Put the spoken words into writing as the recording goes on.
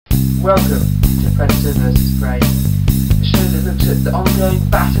Welcome to Predator vs Prey, a show that looks at the ongoing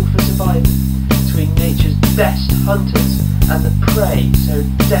battle for survival between nature's best hunters and the prey so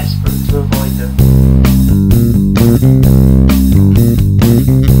desperate to avoid them.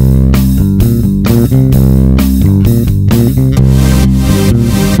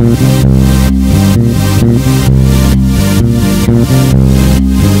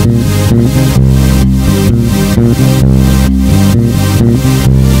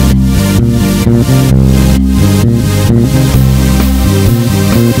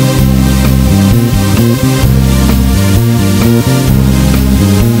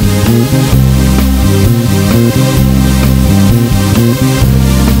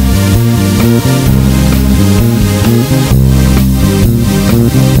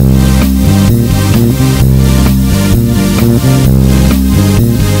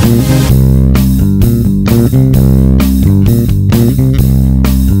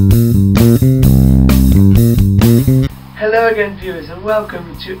 Hello again viewers, and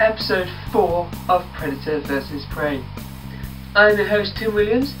welcome to episode 4 of Predator vs Prey. I'm your host Tim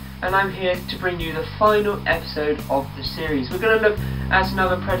Williams, and I'm here to bring you the final episode of the series. We're going to look at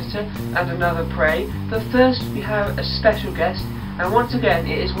another predator and another prey, but first we have a special guest, and once again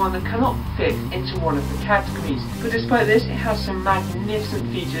it is one that cannot fit into one of the categories, but despite this it has some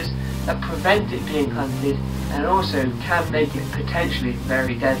magnificent features that prevent it being hunted and also can make it potentially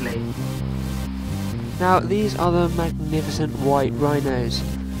very deadly. Now, these are the magnificent white rhinos.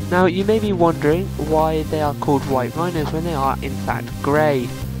 Now, you may be wondering why they are called white rhinos when they are in fact grey.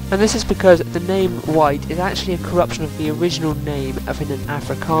 And this is because the name white is actually a corruption of the original name of an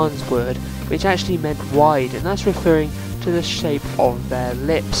Afrikaans word, which actually meant wide, and that's referring to the shape of their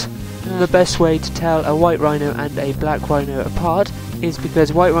lips. And the best way to tell a white rhino and a black rhino apart is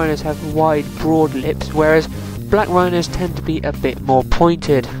because white rhinos have wide, broad lips, whereas black rhinos tend to be a bit more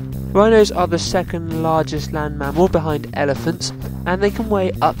pointed. Rhinos are the second largest land mammal behind elephants, and they can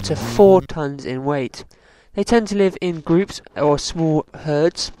weigh up to 4 tons in weight. They tend to live in groups or small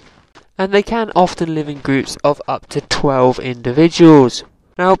herds, and they can often live in groups of up to 12 individuals.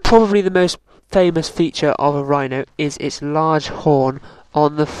 Now, probably the most famous feature of a rhino is its large horn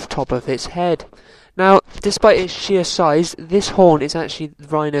on the top of its head. Now, despite its sheer size, this horn is actually the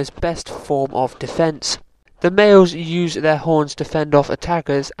rhino's best form of defence. The males use their horns to fend off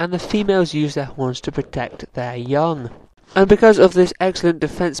attackers, and the females use their horns to protect their young. And because of this excellent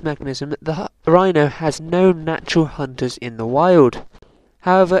defence mechanism, the rhino has no natural hunters in the wild.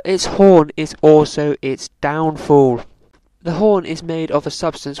 However, its horn is also its downfall. The horn is made of a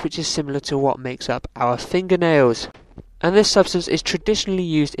substance which is similar to what makes up our fingernails. And this substance is traditionally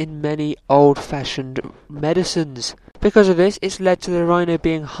used in many old-fashioned medicines. Because of this, it's led to the rhino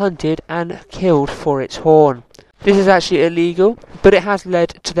being hunted and killed for its horn. This is actually illegal, but it has led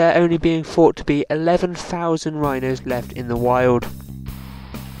to there only being thought to be 11,000 rhinos left in the wild.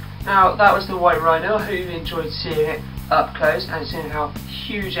 Now, that was the white rhino. I hope you enjoyed seeing it up close and seeing how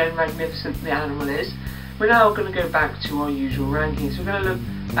huge and magnificent the animal is. We're now going to go back to our usual rankings. We're going to look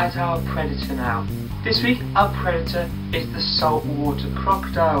at our predator now. This week, our predator is the saltwater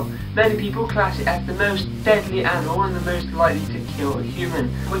crocodile. Many people class it as the most deadly animal and the most likely to kill a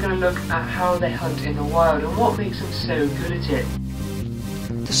human. We're going to look at how they hunt in the wild and what makes them so good at it.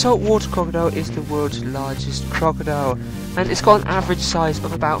 The saltwater crocodile is the world's largest crocodile, and it's got an average size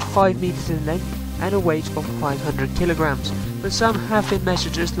of about 5 meters in length and a weight of 500 kilograms, but some have been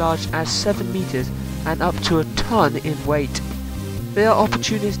measured as large as 7 meters and up to a ton in weight. They are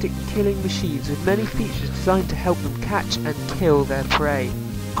opportunistic killing machines with many features designed to help them catch and kill their prey.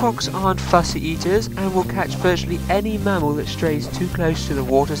 Crocs aren't fussy eaters and will catch virtually any mammal that strays too close to the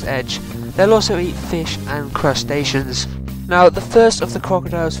water's edge. They'll also eat fish and crustaceans. Now, the first of the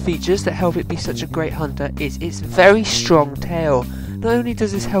crocodile's features that help it be such a great hunter is its very strong tail. Not only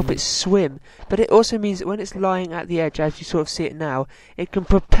does this help it swim, but it also means that when it's lying at the edge, as you sort of see it now, it can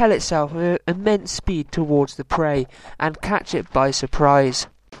propel itself with immense speed towards the prey and catch it by surprise.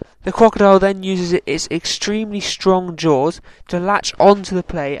 The crocodile then uses its extremely strong jaws to latch onto the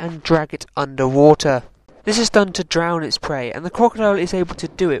prey and drag it underwater. This is done to drown its prey, and the crocodile is able to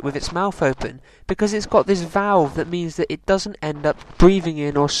do it with its mouth open because it's got this valve that means that it doesn't end up breathing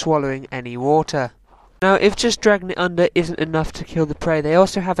in or swallowing any water. Now, if just dragging it under isn't enough to kill the prey, they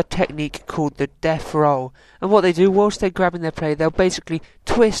also have a technique called the death roll. And what they do, whilst they're grabbing their prey, they'll basically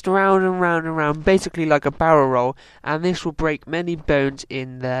twist round and round and round, basically like a barrel roll, and this will break many bones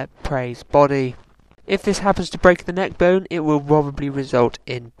in their prey's body. If this happens to break the neck bone, it will probably result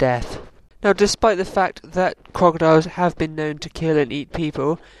in death. Now, despite the fact that crocodiles have been known to kill and eat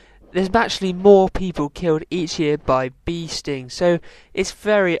people, there's actually more people killed each year by bee stings, so it's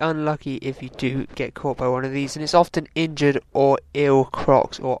very unlucky if you do get caught by one of these, and it's often injured or ill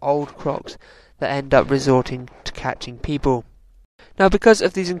crocs or old crocs that end up resorting to catching people. Now, because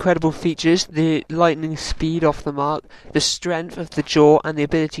of these incredible features, the lightning speed off the mark, the strength of the jaw and the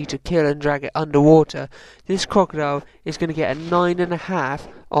ability to kill and drag it underwater, this crocodile is going to get a 9.5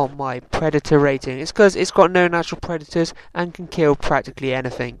 on my predator rating. It's because it's got no natural predators and can kill practically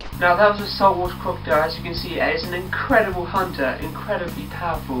anything. Now, that was a saltwater crocodile. As you can see, it is an incredible hunter, incredibly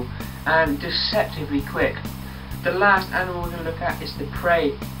powerful and deceptively quick. The last animal we're going to look at is the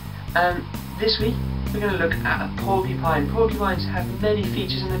prey. This week we're going to look at a porcupine. Porcupines have many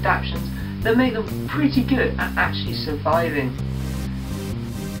features and adaptations that make them pretty good at actually surviving.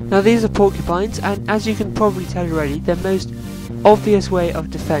 Now, these are porcupines, and as you can probably tell already, their most obvious way of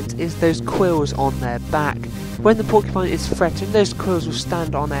defence is those quills on their back. When the porcupine is threatened, those quills will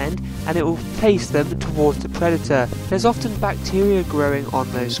stand on end and it will face them towards the predator. There's often bacteria growing on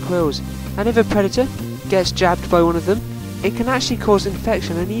those quills, and if a predator gets jabbed by one of them, it can actually cause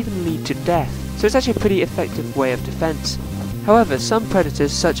infection and even lead to death, so it's actually a pretty effective way of defence. However, some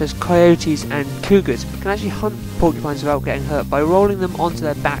predators such as coyotes and cougars can actually hunt porcupines without getting hurt by rolling them onto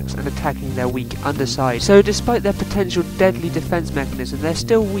their backs and attacking their weak underside. So despite their potential deadly defence mechanism, they're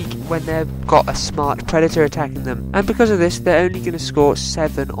still weak when they've got a smart predator attacking them, and because of this they're only going to score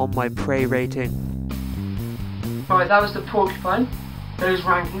 7 on my prey rating. Alright, that was the porcupine. Those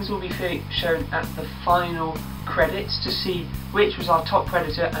rankings will be shown at the final credits to see which was our top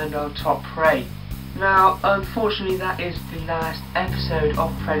predator and our top prey. Now, unfortunately, that is the last episode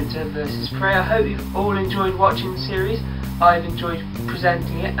of Predator vs Prey. I hope you've all enjoyed watching the series. I've enjoyed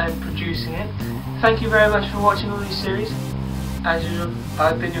presenting it and producing it. Thank you very much for watching all these series. As usual,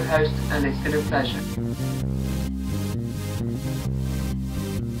 I've been your host and it's been a pleasure.